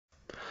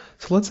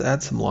So let's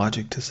add some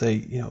logic to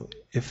say,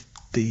 if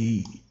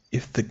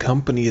the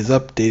company is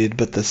updated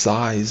but the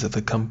size of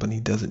the company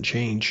doesn't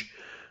change,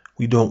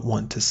 we don't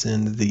want to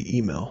send the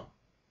email.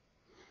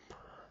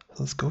 So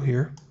let's go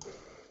here.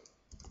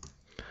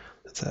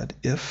 Let's add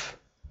if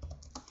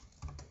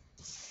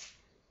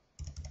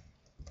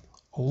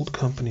old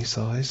company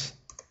size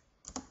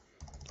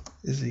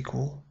is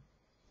equal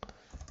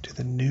to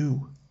the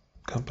new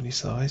company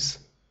size,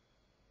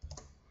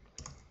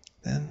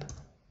 then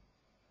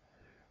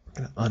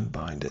we're going to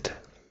unbind it.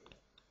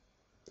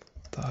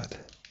 Dot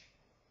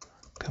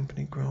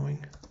company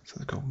growing. So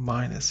let's go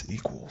minus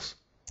equals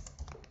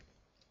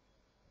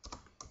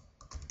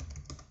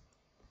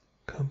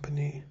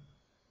company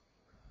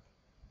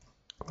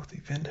growth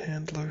event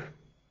handler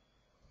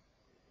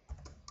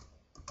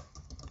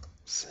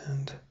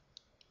send.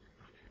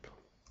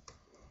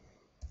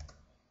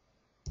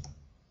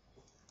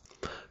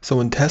 So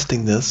in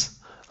testing this,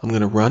 I'm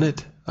going to run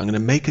it. I'm going to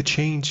make a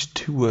change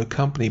to a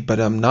company, but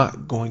I'm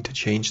not going to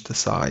change the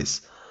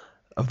size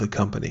of the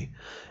company.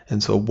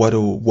 And so what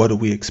do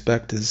we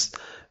expect is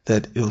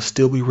that it'll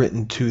still be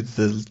written to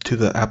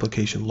the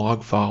application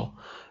log file,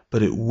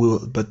 but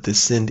the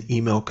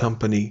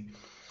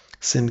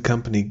send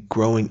company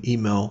growing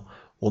email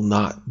will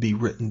not be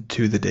written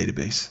to the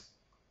database.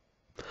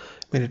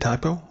 Made a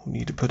typo. We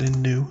need to put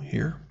in new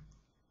here.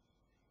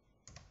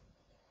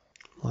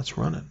 Let's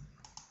run it.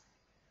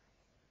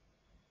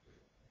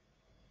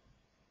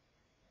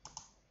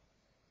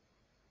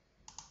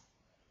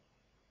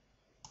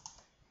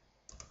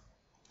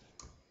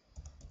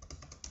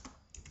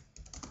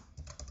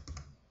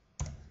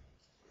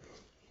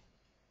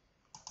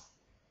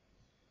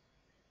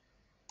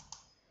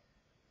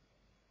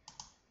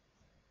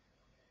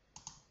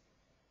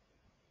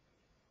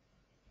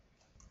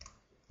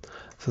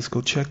 So let's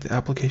go check the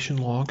application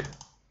log,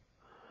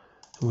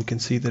 and we can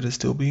see that it's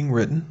still being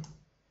written.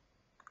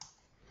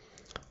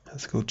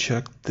 Let's go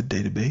check the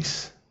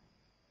database.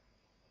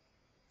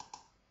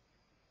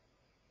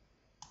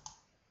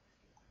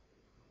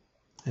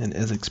 And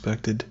as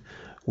expected,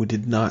 we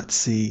did not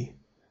see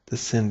the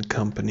send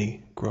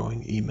company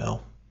growing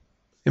email.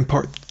 In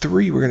part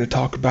 3, we're going to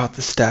talk about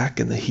the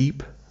stack and the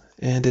heap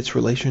and its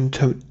relation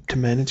to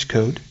managed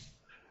code.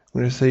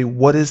 We're going to say,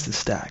 what is the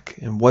stack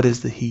and what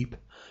is the heap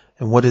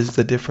and what is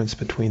the difference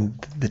between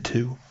the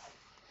two.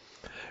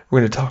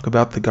 We're going to talk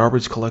about the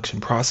garbage collection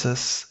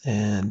process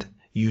and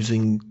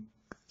using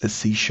the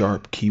C#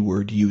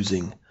 keyword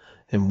using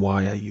and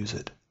why I use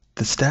it.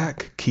 The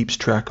stack keeps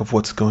track of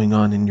what's going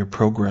on in your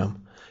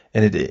program,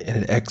 and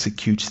it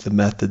executes the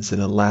methods in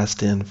a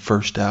last in,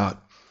 first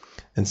out.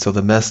 And so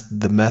the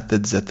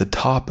methods at the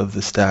top of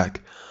the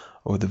stack,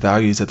 or the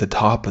values at the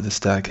top of the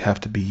stack, have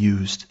to be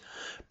used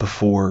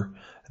before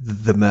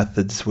the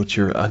methods which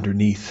are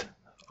underneath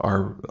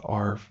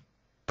are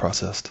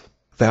processed.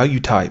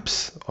 Value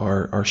types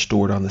are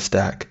stored on the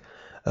stack.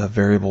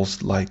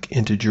 Variables like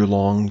integer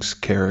longs,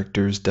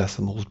 characters,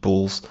 decimals,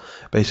 bools,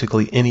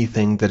 basically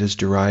anything that is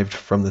derived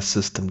from the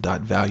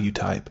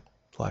system.valueType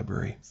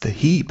library. The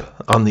heap,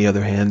 on the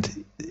other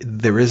hand,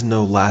 there is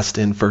no last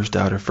in, first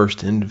out, or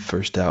first in,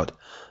 first out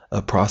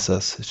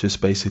process. It's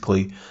just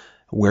basically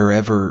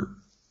wherever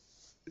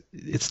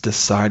it's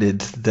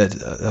decided that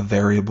a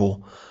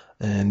variable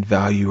and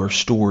value are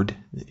stored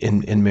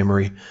in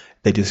memory,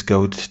 they just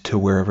go to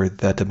wherever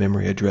that the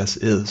memory address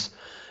is.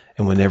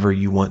 And whenever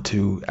you want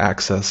to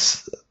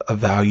access a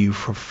value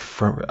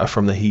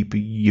from the heap,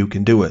 you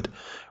can do it,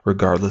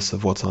 regardless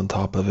of what's on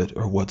top of it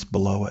or what's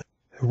below it.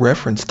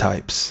 Reference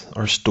types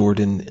are stored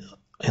in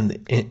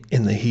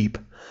the heap,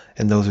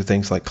 and those are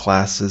things like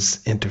classes,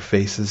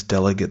 interfaces,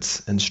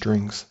 delegates, and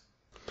strings.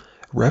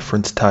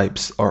 Reference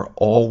types are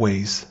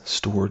always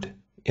stored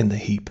in the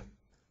heap.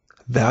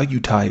 Value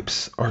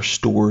types are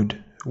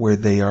stored where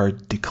they are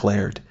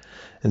declared.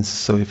 And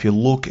so if you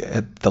look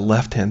at the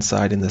left-hand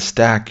side in the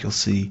stack, you'll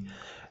see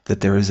that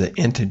there is an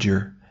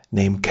integer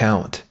named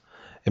count.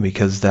 And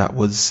because that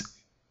was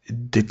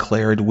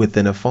declared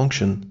within a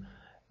function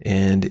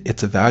and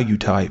it's a value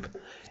type,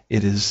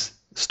 it is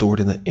stored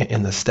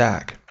in the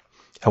stack.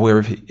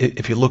 However,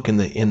 if you look in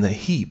the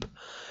heap,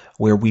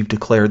 where we've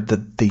declared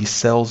the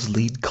cells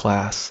lead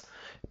class,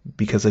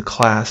 because a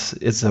class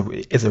is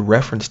a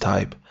reference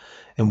type,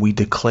 and we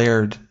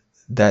declared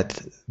that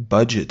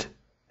budget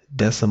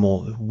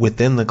decimal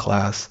within the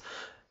class,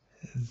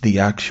 the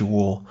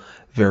actual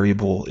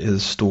variable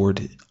is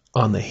stored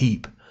on the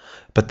heap.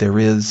 But there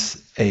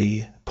is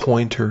a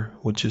pointer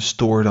which is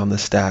stored on the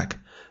stack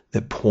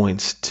that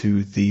points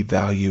to the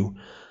value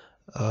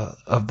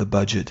of the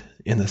budget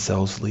in the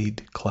cells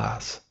lead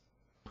class.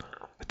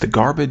 The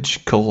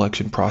garbage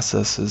collection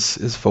process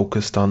is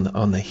focused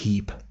on the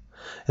heap.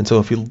 And so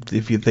if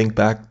you think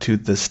back to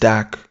the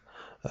stack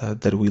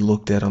that we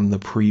looked at on the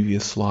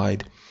previous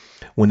slide,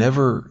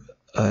 whenever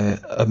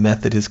a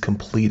method is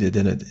completed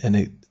and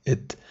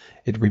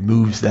it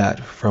removes that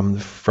from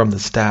the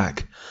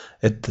stack,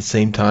 at the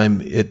same time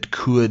it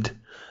could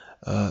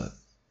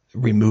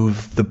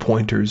remove the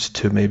pointers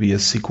to maybe a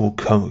SQL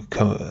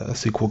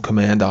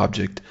command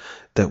object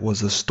that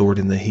was stored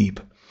in the heap.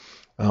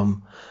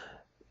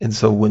 And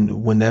so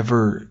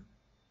whenever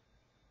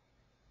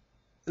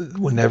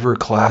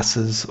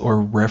classes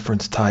or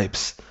reference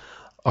types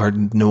are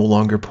no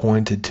longer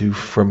pointed to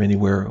from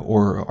anywhere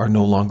or are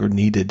no longer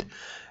needed,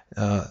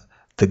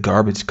 the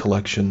garbage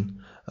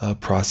collection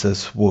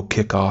process will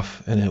kick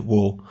off, and it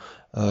will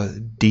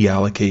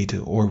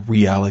deallocate or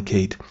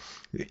reallocate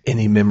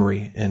any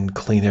memory and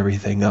clean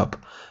everything up,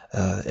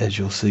 as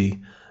you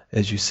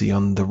see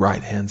on the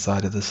right hand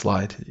side of the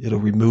slide. It'll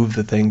remove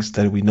the things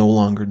that we no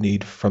longer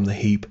need from the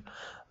heap,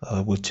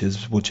 which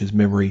is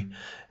memory,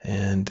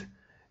 and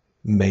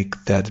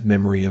make that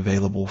memory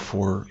available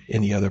for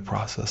any other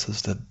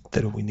processes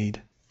that we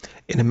need.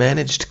 In a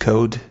managed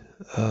code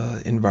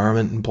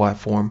environment and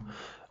platform,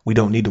 we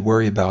don't need to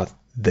worry about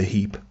the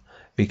heap,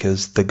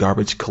 because the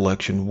garbage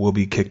collection will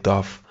be kicked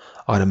off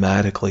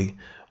automatically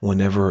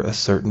whenever a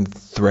certain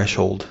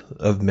threshold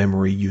of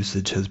memory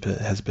usage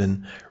has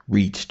been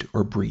reached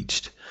or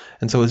breached.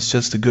 And so it's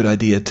just a good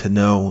idea to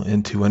know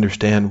and to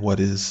understand what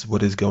is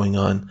going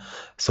on,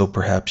 so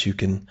perhaps you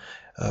can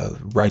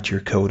write your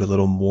code a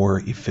little more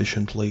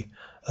efficiently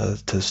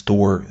to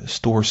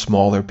store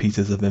smaller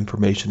pieces of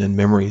information in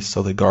memory,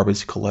 so the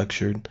garbage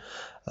collection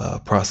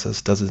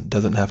process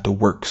doesn't have to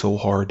work so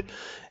hard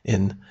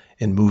in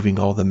moving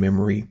all the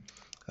memory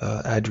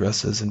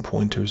addresses and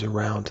pointers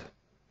around.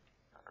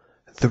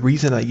 The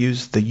reason I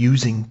use the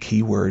using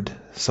keyword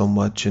so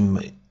much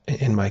in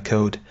my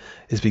code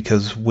is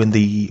because when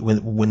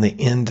the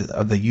end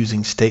of the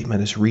using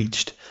statement is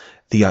reached,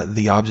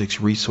 the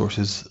object's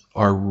resources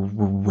are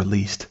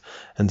released,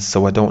 and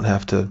so I don't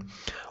have to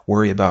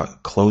worry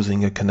about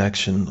closing a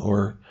connection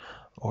or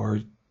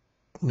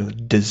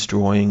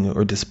destroying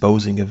or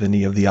disposing of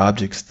any of the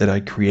objects that I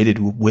created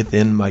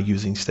within my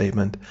using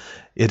statement.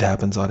 It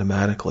happens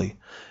automatically,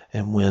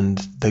 and when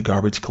the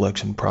garbage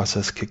collection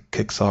process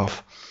kicks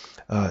off,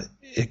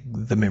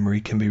 the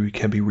memory can be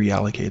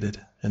reallocated,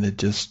 and it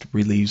just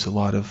relieves a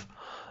lot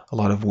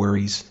of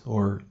worries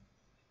or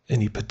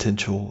any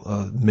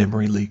potential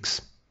memory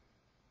leaks.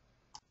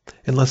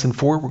 In lesson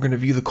 4, we're going to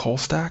view the call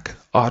stack,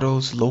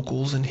 autos,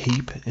 locals, and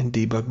heap in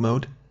debug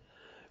mode.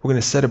 We're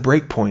going to set a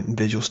breakpoint in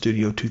Visual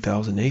Studio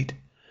 2008.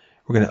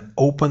 We're going to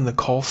open the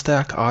call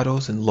stack,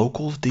 autos, and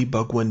locals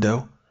debug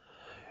window.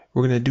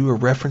 We're going to do a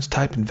reference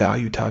type and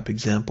value type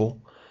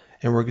example,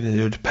 and we're going to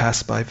do a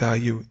pass by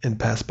value and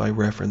pass by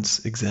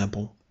reference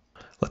example.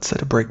 Let's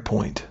set a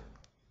breakpoint.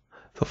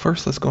 So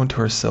first, let's go into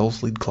our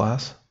sales lead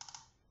class,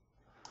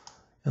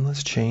 and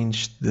let's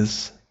change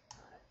this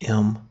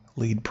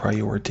lead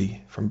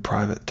priority from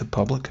private to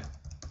public.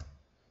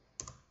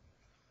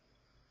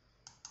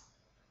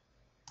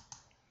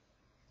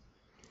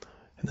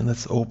 And then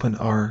let's open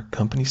our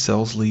company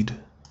sales lead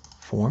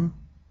form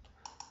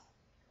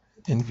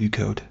in view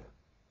code.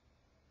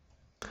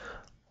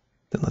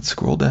 Then let's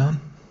scroll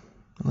down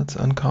and let's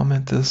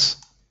uncomment this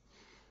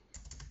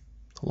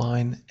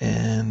line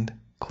and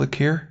click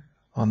here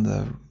on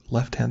the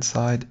left hand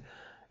side,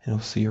 and you'll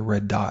see a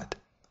red dot.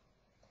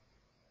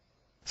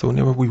 So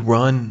whenever we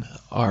run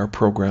our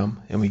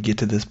program and we get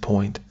to this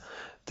point,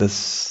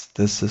 this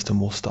system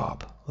will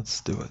stop.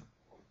 Let's do it.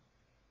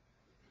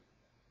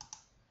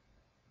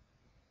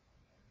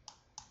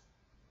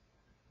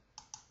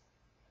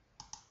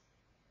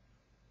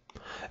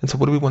 And so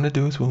what we want to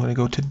do is we want to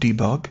go to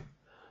debug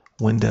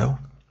window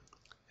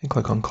and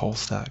click on call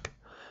stack.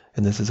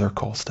 And this is our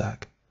call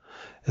stack.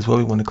 As well,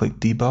 we want to click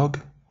debug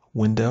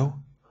window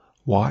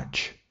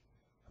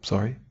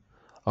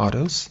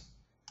autos,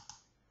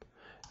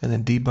 and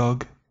then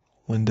debug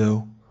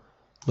window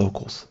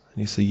locals.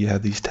 And you see you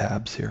have these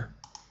tabs here.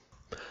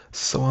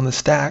 So on the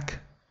stack,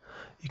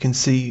 you can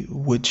see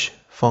which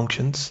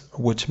functions,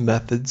 which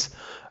methods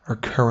are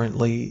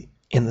currently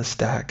in the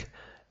stack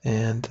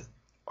and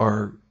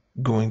are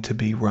going to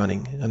be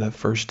running in a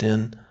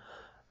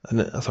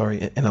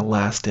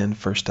last in,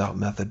 first out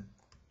method.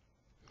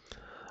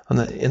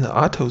 In the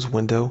autos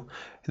window,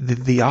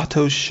 the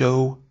autos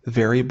show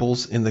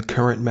variables in the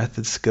current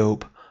method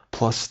scope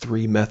plus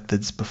 3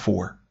 methods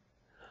before.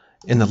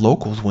 In the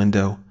locals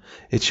window,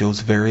 it shows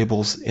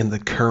variables in the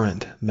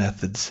current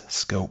methods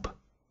scope.